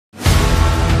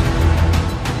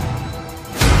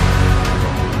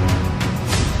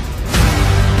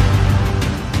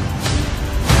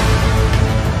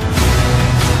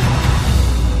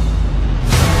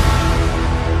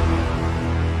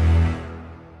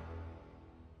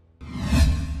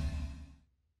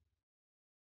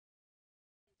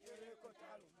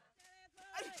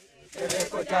Hello,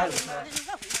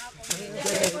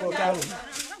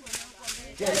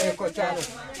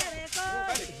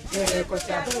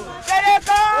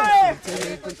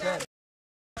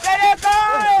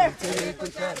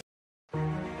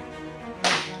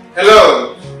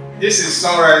 this is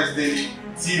Sunrise Daily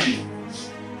TV,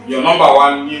 your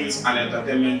 #1 news and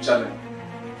entertainment channel.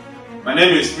 My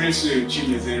name is Prince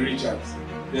Chimeze Richards,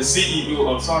 the CEO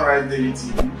of Sunrise Daily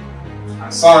TV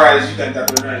and Sunrise Youth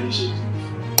Entrepreneur Initiative,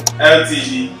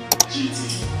 LTD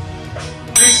GT.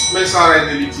 Please make Sunrise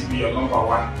Daily TV your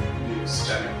 #1 news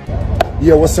channel.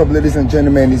 Yeah, what's up, ladies and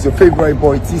gentlemen? It's your favorite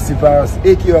boy, TC Virus,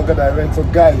 aka Uncle Director.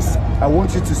 Guys, I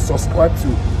want you to subscribe to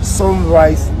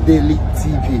Sunrise Daily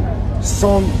TV.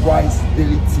 Sunrise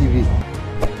Daily TV.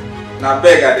 Now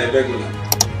beg at the regular.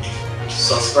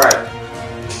 Subscribe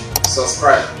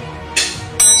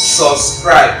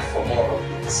for more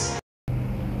updates.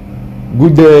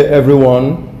 Good day,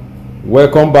 everyone.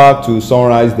 Welcome back to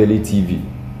Sunrise Daily TV.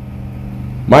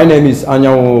 My name is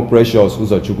Anioma Precious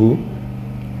Uzochukwu.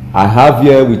 I have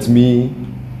here with me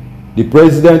the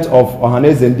president of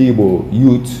Nnamdi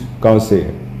Youth Council.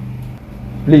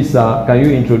 Please, sir, can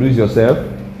you introduce yourself?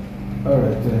 All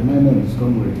right, my name is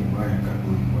Kanu.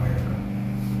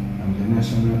 I'm the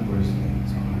national president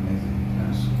of Nnamdi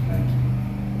Council. Thank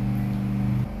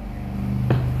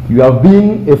you. You have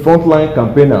been a frontline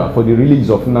campaigner for the release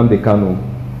of Nnamdi Kanu.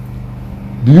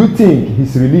 Do you think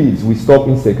his release will stop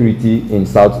insecurity in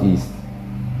Southeast?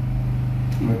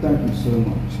 Well, thank you so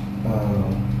much.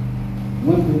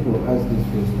 When people ask this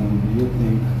question, do you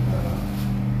think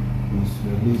his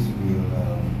release will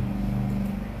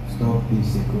stop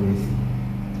insecurity?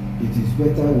 It is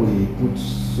better we put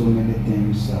so many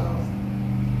things,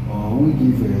 or we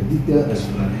give a detailed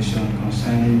explanation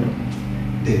concerning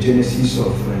the genesis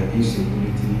of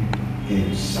insecurity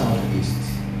in Southeast.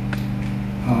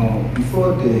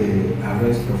 Before the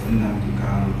arrest of Nnamdi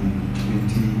Kanu in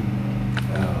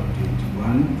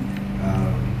 2021,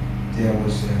 there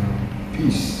was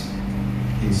peace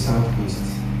in Southeast.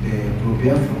 The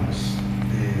Pro-Biafrans,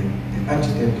 the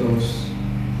agitators,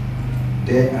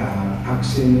 they are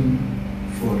asking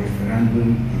for referendum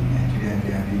in Nigeria.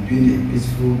 They have been doing a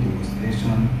peaceful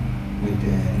demonstration with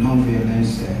the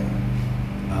non-violence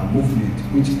movement,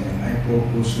 which IPOB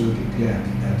also declared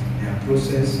that their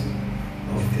process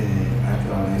of the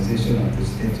actualization of the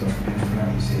state of Biafra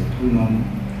is a true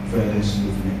non-violence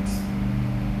movement.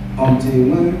 Until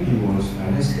when he was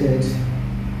arrested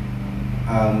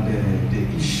and the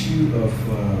issue of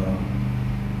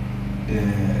the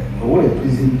Orlu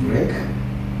prison break,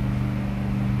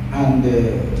 and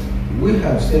we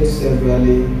have said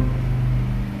severally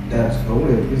that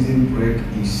Orlu prison break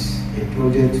is a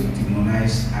project to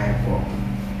demonize IPOB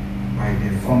by the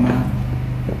former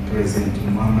President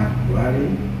Muhammad Buhari,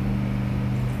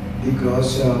 because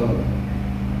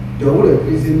the Orlu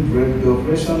prison break, the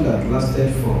operation that lasted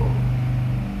for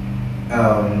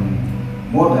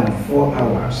more than 4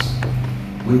 hours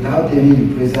without any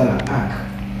reprisal attack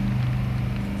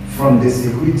from the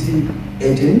security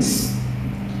agents,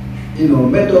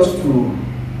 made us to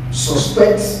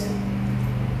suspect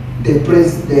the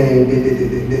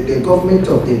government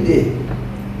of the day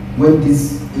when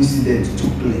this incident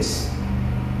took place.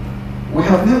 We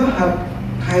have never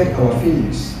hide our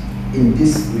feelings in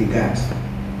this regard.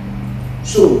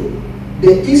 So,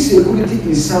 the insecurity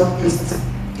in Southeast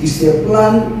is a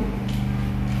planned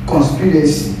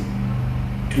conspiracy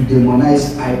to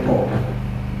demonize IPOB,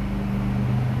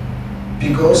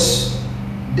 because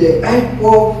the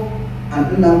IPOB and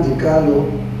Nnamdi Kanu,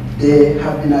 they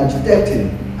have been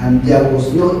agitating, and there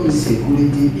was no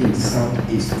insecurity in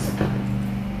Southeast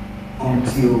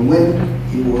until when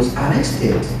he was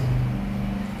arrested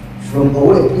from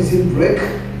Orlu prison break,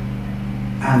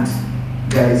 and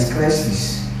there is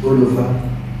crisis all over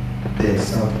the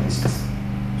Southeast.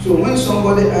 So when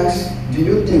somebody asks, do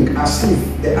you think as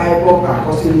if the IPOB are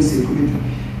causing insecurity?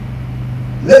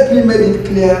 Let me make it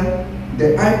clear,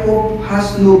 the IPOB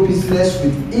has no business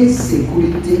with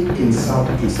insecurity in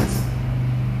Southeast.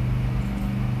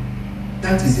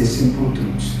 That is a simple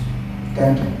truth.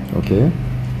 Thank you. Okay.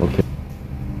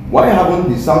 Why haven't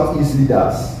the Southeast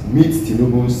leaders met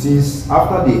Tinubu since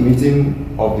after the meeting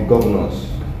of the governors?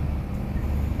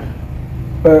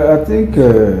 I think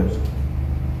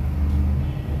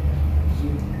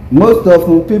most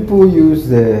often people use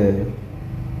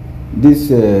this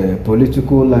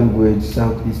political language,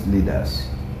 Southeast leaders.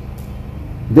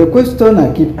 The question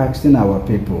I keep asking our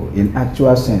people, in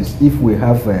actual sense, if we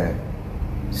have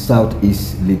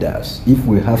Southeast leaders, if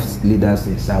we have leaders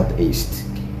in Southeast,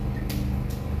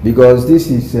 because this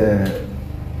is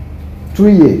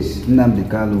 3 years Nnamdi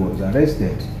Kanu was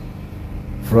arrested,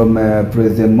 from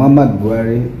President Muhammad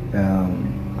Buhari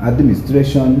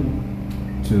administration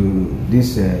to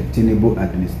this Tinubu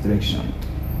administration.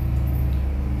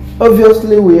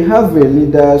 Obviously, we have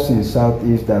leaders in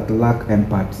Southeast that lack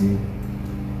empathy.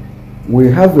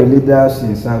 We have leaders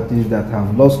in Southeast that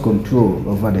have lost control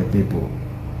over the people.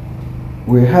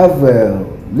 We have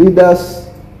leaders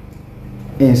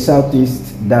in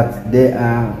Southeast that they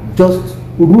are just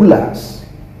rulers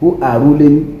who are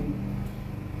ruling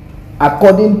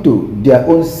according to their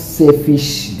own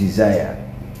selfish desire.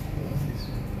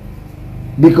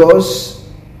 Because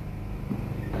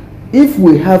if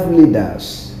we have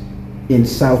leaders in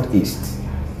Southeast,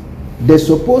 they're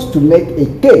supposed to make a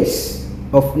case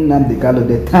of Nnamdi Kanu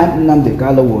the time Nnamdi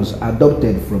Kanu was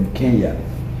adopted from Kenya,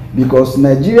 because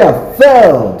Nigeria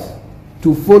failed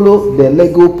to follow the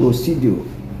legal procedure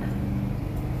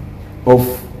of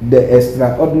the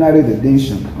extraordinary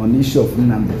detention on issue of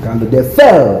Nnamdi Kanu. They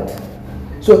failed.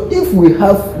 So if we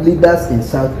have leaders in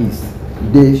Southeast,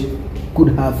 they could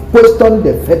have questioned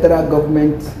the federal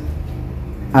government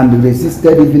and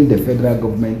resisted even the federal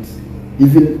government,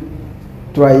 even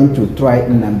trying to try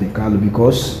Nnamdi Kanu,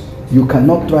 because you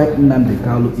cannot try Nnamdi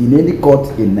Kanu in any court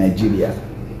in Nigeria.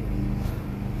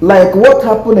 Like what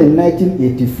happened in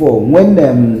 1984 when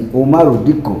Omar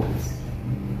Diko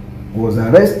was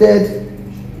arrested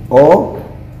or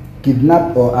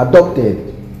kidnapped or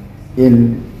adopted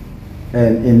in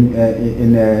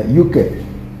UK.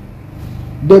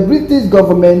 The British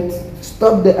government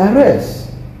stopped the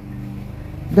arrest.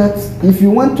 That if you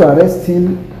want to arrest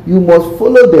him, you must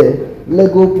follow the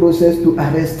legal process to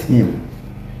arrest him.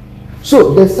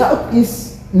 So the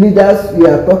Southeast leaders we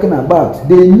are talking about,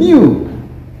 they knew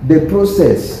the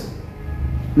process.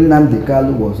 Nnamdi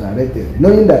Kanu was arrested,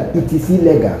 knowing that it is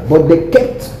illegal, but they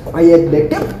kept quiet, they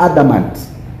kept adamant.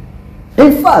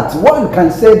 In fact, one can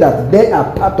say that they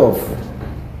are part of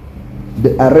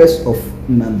the arrest of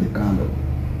Nnamdi Kanu.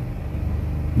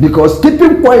 Because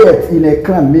keeping quiet in a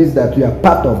crime means that you are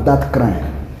part of that crime.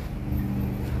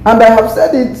 And I have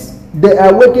said it, they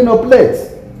are waking up late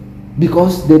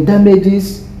because the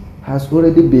damages has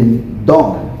already been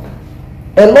done.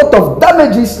 A lot of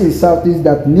damages in Southeast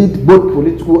that need both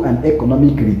political and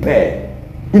economic repair.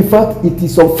 In fact, it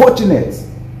is unfortunate.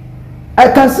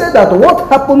 I can say that what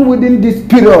happened within this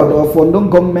period of unknown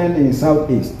government in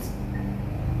Southeast,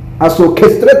 as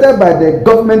orchestrated by the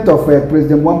government of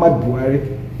President Muhammad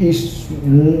Buhari, is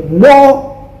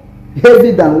more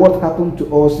heavy than what happened to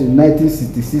us in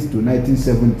 1966 to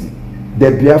 1970.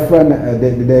 The Biafran,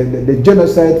 the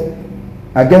genocide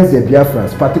against the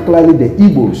Biafrans, particularly the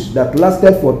Igbos, that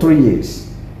lasted for 3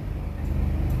 years.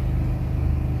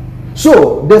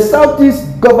 So the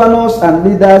Southeast governors and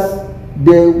leaders,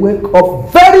 they wake up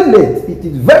very late. It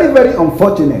is very, very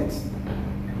unfortunate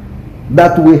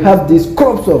that we have these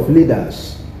crops of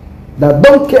leaders that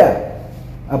don't care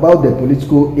about the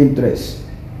political interests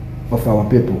of our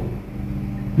people.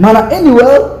 Mana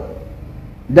anyway,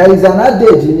 there is an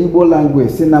adage in Igbo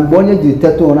language,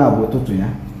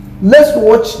 let's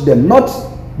watch them, not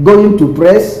going to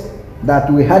press that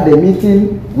we had a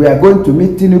meeting, we are going to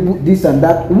meet Tinubu, this and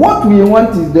that. What we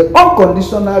want is the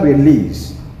unconditional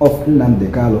release of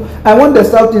Nnamdi Kanu. I want the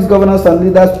Southeast governors and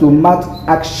leaders to mark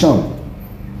action,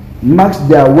 mark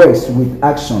their words with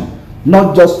action,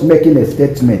 not just making a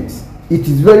statement. It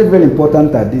is very, very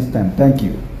important at this time. Thank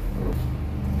you.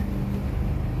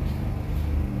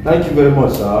 Thank you very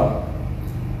much, sir.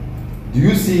 Do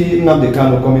you see Nnamdi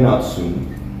Kanu coming out soon?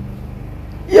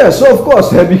 Yes, of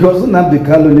course, because Nnamdi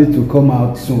Kanu needs to come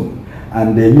out soon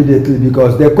and immediately,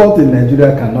 because the court in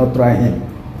Nigeria cannot try him.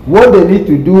 What they need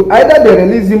to do, either they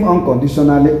release him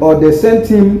unconditionally or they send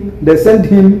him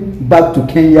back to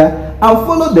Kenya and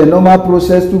follow the normal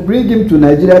process to bring him to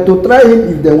Nigeria to try him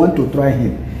if they want to try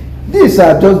him. These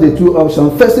are just the two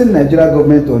options facing Nigeria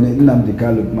government on a Nnamdi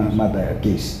Kanu matter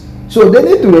case. So they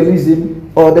need to release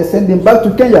him or they send him back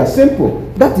to Kenya. Simple.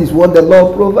 That is what the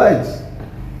law provides.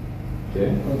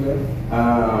 Okay.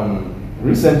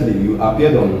 Recently, you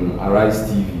appeared on Arise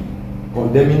TV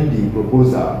condemning the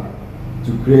proposal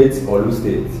to create Orlu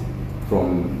State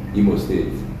from Imo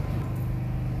State.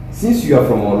 Since you are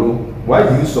from Orlu, why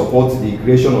do you support the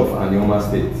creation of Anioma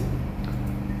State?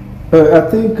 I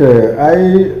think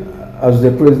as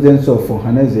the president of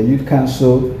Ohanese Youth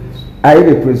Council, I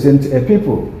represent a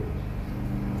people.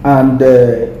 And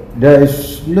there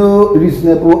is no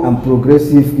reasonable and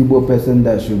progressive Igbo person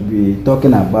that should be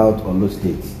talking about Orlu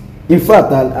State. In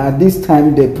fact, at this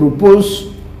time, the proposed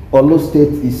Orlu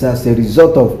State is as a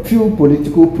result of few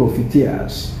political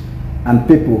profiteers and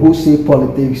people who see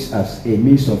politics as a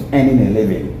means of earning a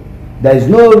living. There is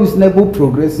no reasonable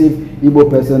progressive Igbo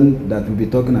person that will be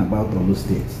talking about Orlu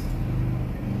State.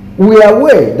 We are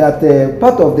aware that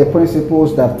part of the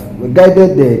principles that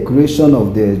guided the creation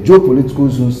of the geopolitical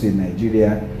zones in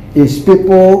Nigeria is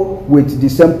people with the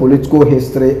same political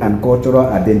history and cultural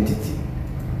identity.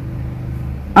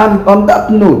 And on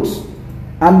that note,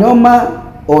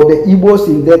 Anioma or the Igbos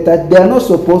in Delta, they are not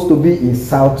supposed to be in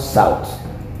South-South.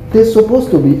 They're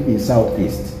supposed to be in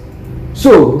Southeast.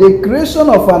 So the creation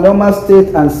of Anioma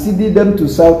State and ceding them to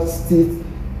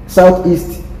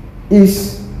Southeast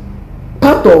is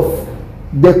part of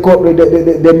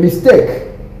the mistake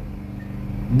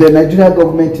the Nigerian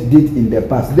government did in the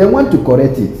past. They want to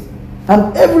correct it.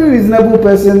 And every reasonable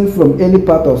person from any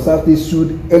part of Southeast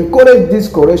should encourage this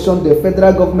correction the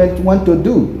federal government want to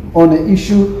do on the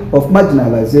issue of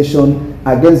marginalization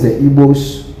against the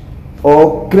Igbos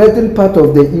or creating part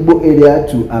of the Igbo area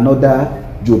to another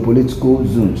geopolitical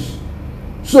zones.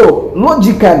 So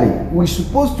logically, we're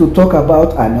supposed to talk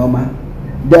about Anioma.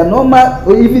 The Anioma,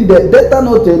 or even the Delta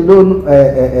North alone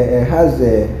has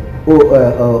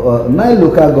 9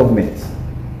 local governments,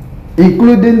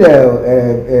 including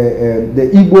the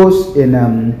Igbos in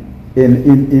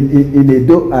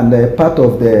Edo and part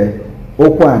of the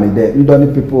Okwani, the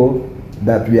Ndoni people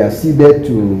that we are ceded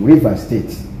to River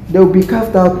State. They will be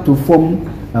carved out to form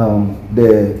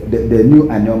the new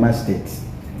Anioma State.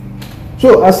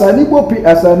 So as an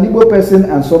Igbo person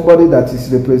and somebody that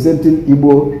is representing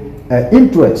Igbo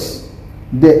interests,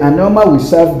 the Anioma will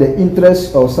serve the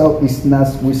interests of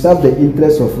Southeasterners, will serve the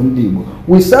interests of Igbo,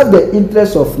 will serve the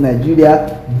interests of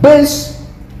Nigeria based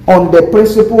on the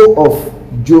principle of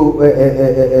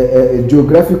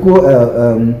geographical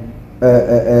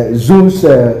zones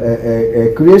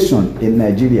creation in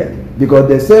Nigeria. Because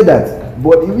they say that,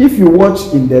 but if you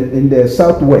watch in the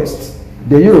Southwest,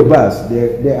 the Yorubas,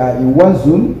 they are in one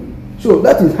zone. So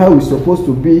that is how it's supposed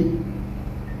to be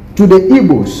to the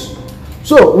Igbos.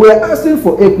 So we are asking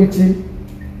for equity.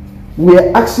 We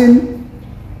are asking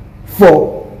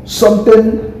for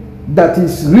something that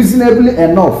is reasonably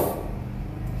enough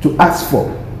to ask for.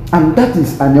 And that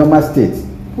is Anioma State.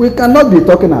 We cannot be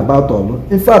talking about Orlu.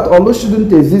 In fact, Orlu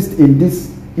shouldn't exist in this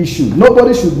issue.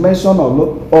 Nobody should mention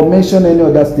Orlu or mention any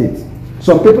other state.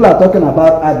 Some people are talking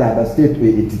about other state or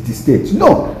it states.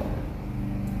 No.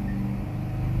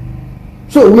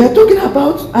 So we are talking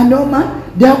about Anioma.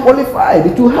 They are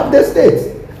qualified to have the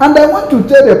state. And I want to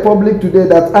tell the public today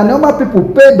that Anioma people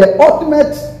paid the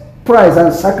ultimate price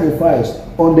and sacrifice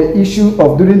on the issue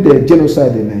of during the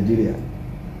genocide in Nigeria.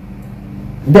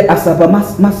 The Asaba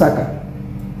massacre.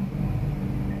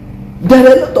 There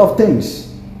are a lot of things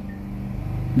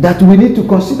that we need to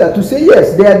consider to say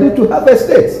yes, they are due to have a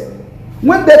state.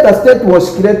 When Delta State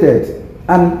was created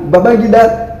and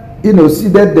Babangida,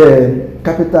 ceded the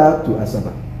capital to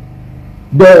Asaba,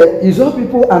 the Izo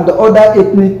people and the other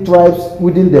ethnic tribes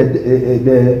within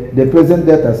the present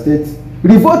Delta State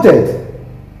revolted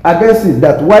against it.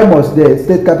 That why must the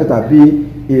state capital be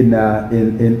in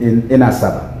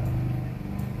Asaba?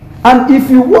 And if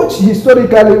you watch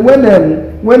historically,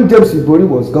 when James Ibori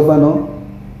was governor,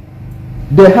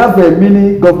 they have a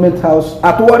mini government house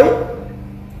at Warri,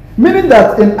 meaning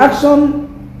that in action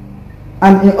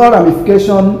and in all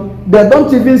ramification, they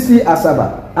don't even see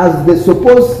Asaba as the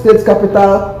supposed state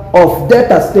capital of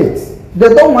Delta State. They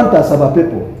don't want Asaba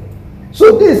people.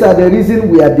 So these are the reasons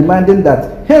we are demanding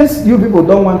that, hence you people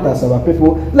don't want Asaba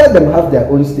people, let them have their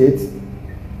own state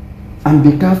and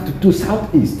be carved to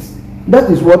Southeast.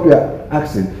 That is what we are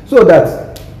asking, so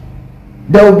that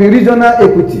there will be regional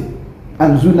equity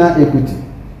and zonal equity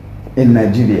in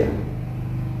Nigeria.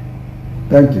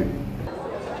 Thank you.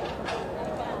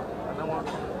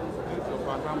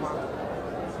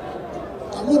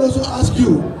 I'm going to also ask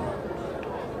you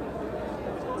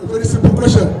a very simple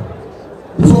question.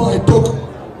 Before I talk,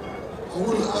 I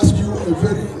want to ask you a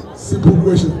very simple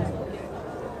question.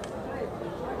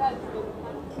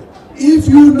 If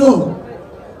you know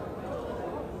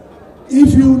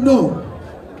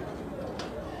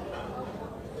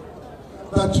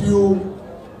that you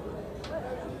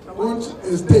want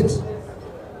a state,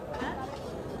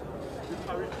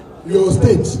 your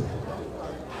state,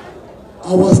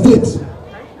 our state,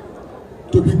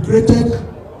 to be created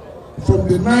from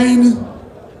the 9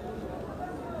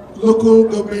 local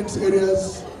government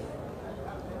areas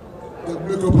that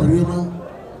make up Anioma,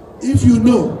 if you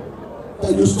know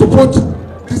that you support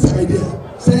this idea,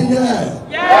 say yeah.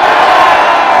 Yeah!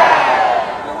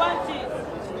 We want it.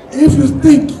 If you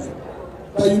think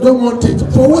that you don't want it,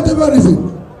 for whatever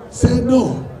reason, say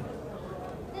no.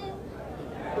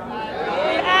 The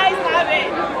eyes have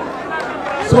it.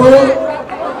 So,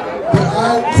 the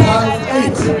eyes have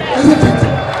it, isn't it?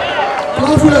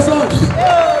 Clap for yourselves.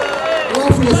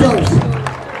 Clap for yourselves.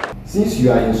 Since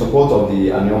you are in support of the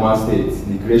Anioma state,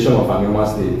 the creation of Anioma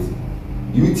state,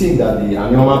 do you think that the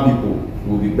Anioma people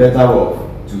will be better off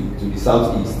to the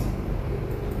southeast?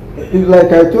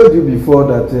 Like I told you before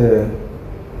that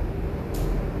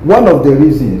one of the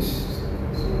reasons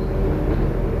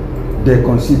they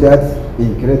considered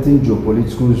in creating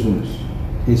geopolitical zones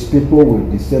is people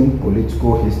with the same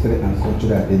political history and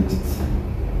cultural identity.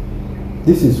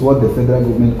 This is what the federal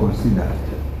government considered.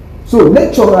 So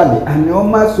naturally,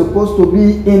 Anioma is supposed to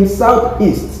be in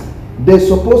southeast. They're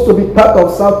supposed to be part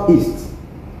of southeast.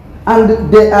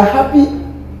 And they are happy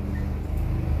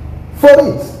for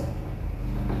it.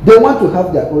 They want to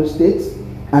have their own state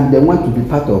and they want to be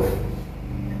part of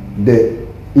the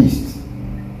east.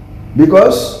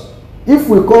 Because if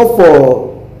we call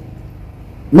for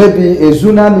maybe a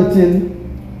Zuna meeting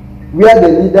where the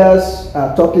leaders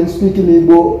are talking, speaking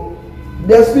Igbo,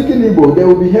 they're speaking Igbo, they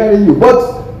will be hearing you.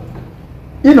 But,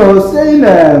 you know, saying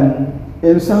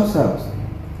in South,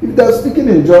 if they're speaking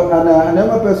in Ijo,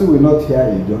 another person will not hear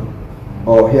Ijo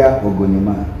or hear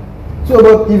Ogonima. So,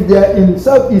 but if they are in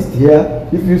Southeast here,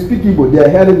 if you speak Igbo, they are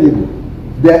hearing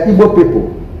Igbo. They are Igbo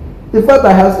people. In fact,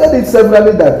 I have said it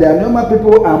severally that the Anioma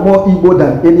people are more Igbo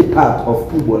than any part of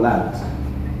Igbo land.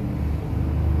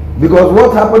 Because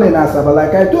what happened in Asaba,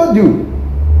 like I told you,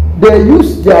 they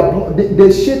used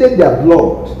they shaded their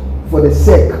blood for the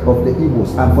sake of the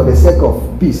Igbos and for the sake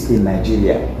of peace in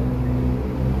Nigeria.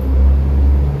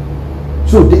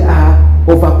 So they are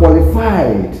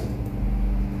overqualified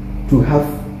to have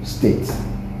states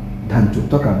than to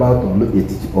talk about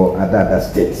Orlu or other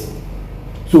states.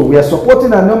 So we are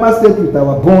supporting Anioma state with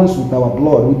our bones, with our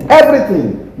blood, with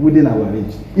everything within our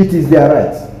reach. It is their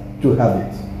right to have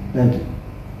it. Thank you.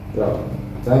 Yeah.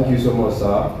 Thank you so much,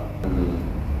 sir.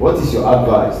 What is your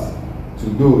advice to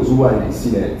those who are in the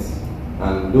Senate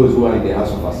and those who are in the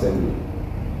House of Assembly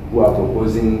who are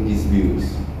proposing these bills?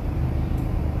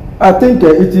 I think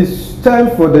it is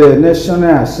time for the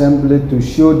National Assembly to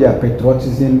show their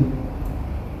patriotism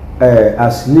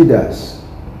as leaders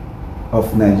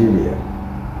of Nigeria.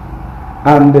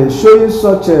 And showing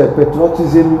such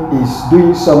patriotism is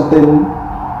doing something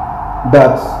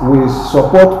that will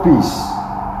support peace,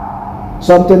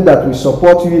 something that will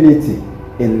support unity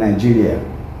in Nigeria.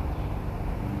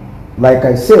 Like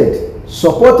I said,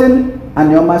 supporting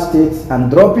Anioma State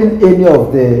and dropping any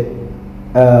of the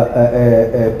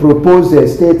proposed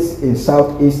states in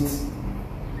Southeast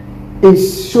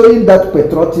is showing that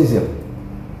patriotism,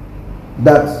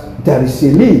 that there is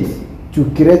a need to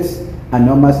create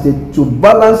Anioma State to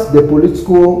balance the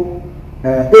political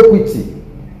equity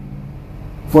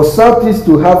for Southeast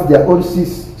to have their own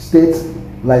states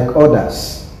like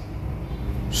others.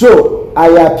 So I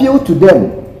appeal to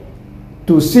them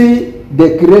to see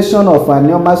the creation of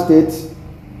Anioma State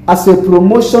as a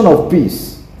promotion of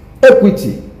peace,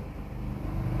 equity,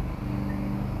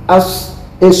 as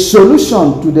a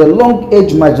solution to the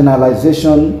long-age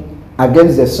marginalization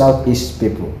against the Southeast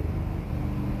people.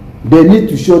 They need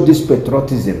to show this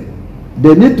patriotism.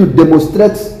 They need to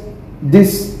demonstrate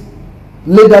this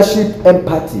leadership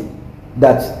empathy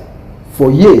that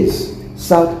for years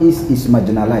Southeast is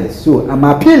marginalized. So I'm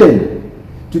appealing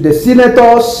to the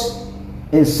senators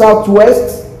in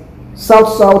Southwest,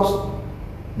 South-South,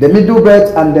 the Middle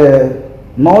Belt and the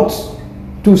North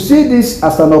to see this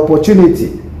as an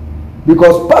opportunity,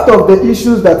 because part of the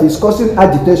issues that is causing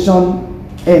agitation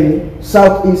in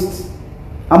Southeast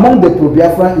among the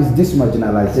pro-Biafra is this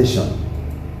marginalization.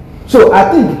 So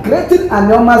I think creating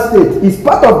Anioma State is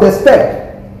part of the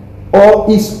step, or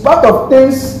is part of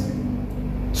things,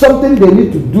 something they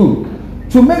need to do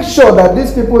to make sure that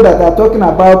these people that are talking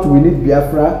about we need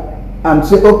Biafra and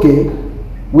say, okay,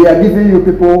 we are giving you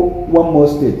people one more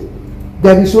state.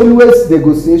 There is always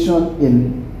negotiation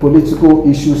in political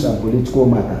issues and political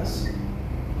matters.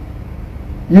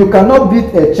 You cannot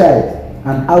beat a child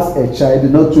and ask a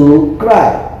child not to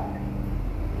cry.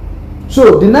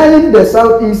 So denying the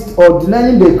Southeast or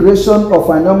denying the creation of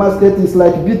Anioma State is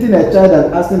like beating a child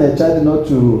and asking a child not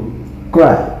to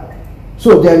cry.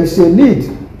 So there is a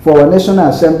need for our National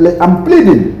Assembly. I'm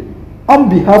pleading on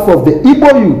behalf of the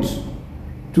Igbo youth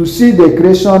to see the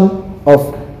creation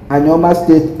of Anioma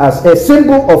State as a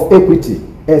symbol of equity,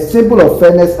 a symbol of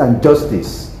fairness and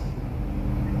justice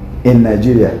in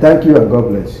Nigeria. Thank you and God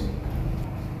bless you.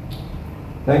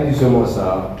 Thank you so much,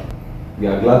 sir. We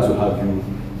are glad to have you.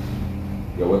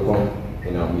 You're welcome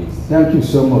in our midst. Thank you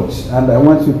so much. And I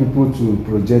want you people to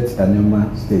project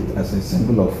Anioma State as a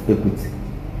symbol of equity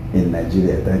in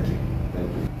Nigeria. Thank you. Thank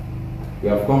you. We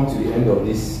have come to the end of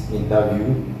this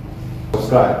interview.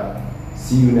 Subscribe.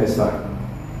 See you next time.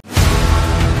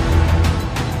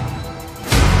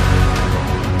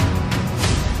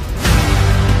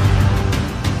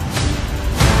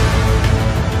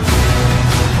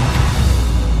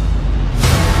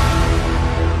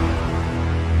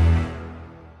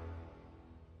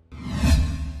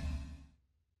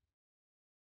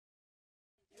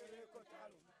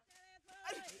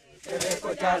 Hello,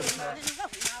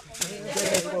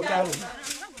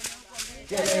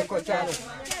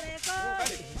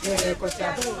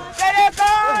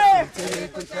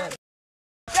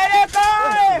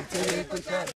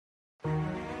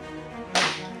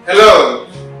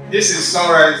 this is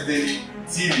Sunrise Daily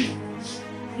TV,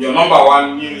 your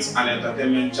 #1 news and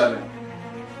entertainment channel.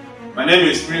 My name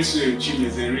is Prince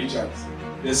Chimeze Richards,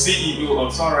 the CEO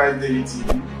of Sunrise Daily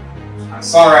TV and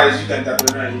Sunrise Youth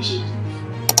Entrepreneur Initiative,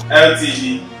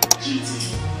 LTD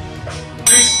GT.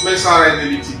 Please make Sunrise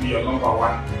Daily TV your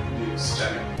 #1 news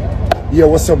channel. Yeah,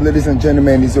 what's up, ladies and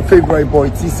gentlemen? It's your favorite boy,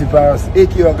 TC Virus,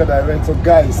 aka Oga Director.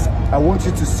 Guys, I want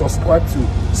you to subscribe to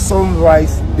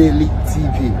Sunrise Daily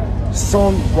TV.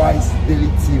 Sunrise Daily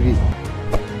TV.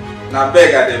 Now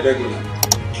beg at the beg.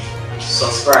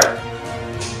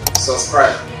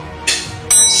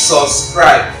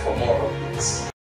 Subscribe for more.